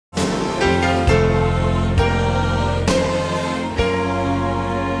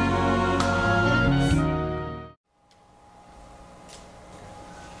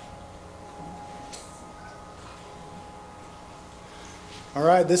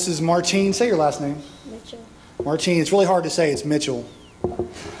right, this is Martine. Say your last name. Mitchell. Martine. It's really hard to say. It's Mitchell.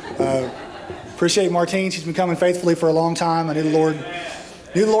 Appreciate Martine. She's been coming faithfully for a long time. I knew the Lord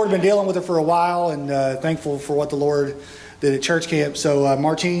had been dealing with her for a while, and thankful for what the Lord did at church camp. So,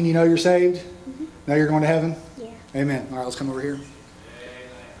 Martine, you know you're saved? Mm-hmm. Now you're going to heaven? Yeah. Amen. All right, let's come over here.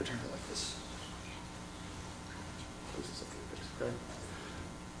 Return it like this. Okay.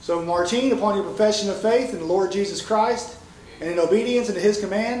 So, Martine, upon your profession of faith in the Lord Jesus Christ and in obedience unto His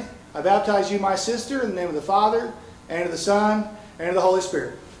command, I baptize you, my sister, in the name of the Father, and of the Son, and of the Holy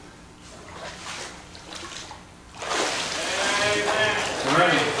Spirit.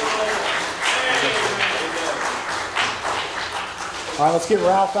 Amen. All right, let's get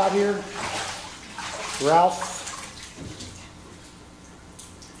Ralph out here. Ralph.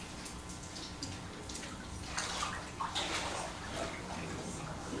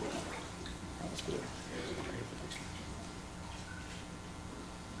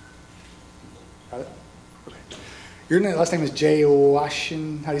 Got it? Okay. Your last name is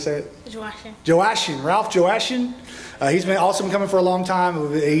Joashin. How do you say it? Joashin. Joashin. Ralph Joashin. He's been also been coming for a long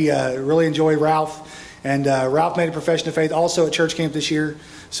time. He really enjoyed Ralph. And Ralph made a profession of faith also at church camp this year.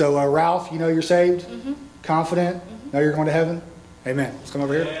 So Ralph, you know you're saved? Mm-hmm. Confident? Mm-hmm. Know you're going to heaven? Amen. Let's come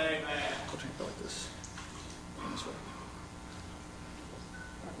over here. Amen. Like this.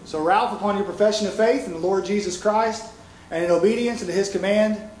 So Ralph, upon your profession of faith in the Lord Jesus Christ and in obedience unto His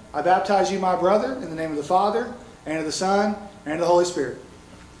command, I baptize you, my brother, in the name of the Father, and of the Son, and of the Holy Spirit.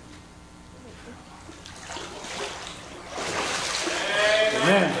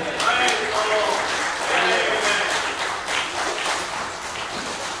 Amen.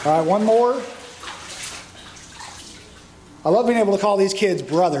 All right, one more. I love being able to call these kids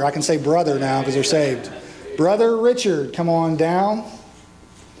brother. I can say brother now because they're saved. Brother Richard, come on down.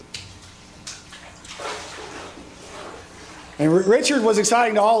 And Richard was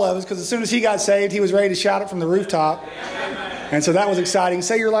exciting to all of us because as soon as he got saved, he was ready to shout it from the rooftop. And so that was exciting.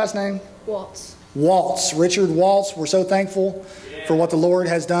 Say your last name. Waltz. Waltz. Richard Waltz. We're so thankful for what the Lord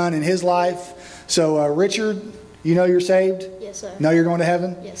has done in his life. So, Richard, you know you're saved? Yes, sir. Know you're going to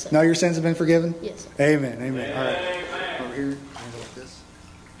heaven? Yes, sir. Know your sins have been forgiven? Yes, sir. Amen. Amen. All right. Over here. Handle like this.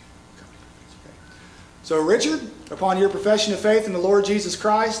 So, Richard, upon your profession of faith in the Lord Jesus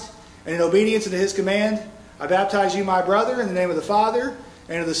Christ and in obedience unto His command, I baptize you, my brother, in the name of the Father,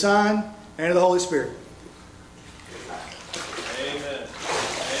 and of the Son, and of the Holy Spirit. Amen.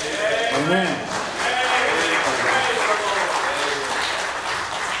 Amen.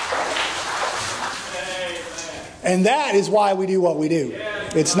 And that is why we do what we do.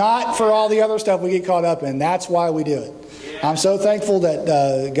 It's not for all the other stuff we get caught up in. That's why we do it. I'm so thankful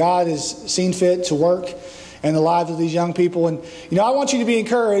that God has seen fit to work in the lives of these young people. And, you know, I want you to be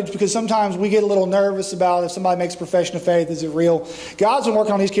encouraged because sometimes we get a little nervous about if somebody makes a profession of faith, is it real? God's been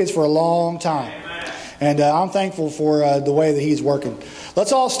working on these kids for a long time. And I'm thankful for the way that He's working.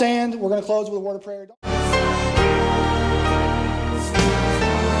 Let's all stand. We're going to close with a word of prayer.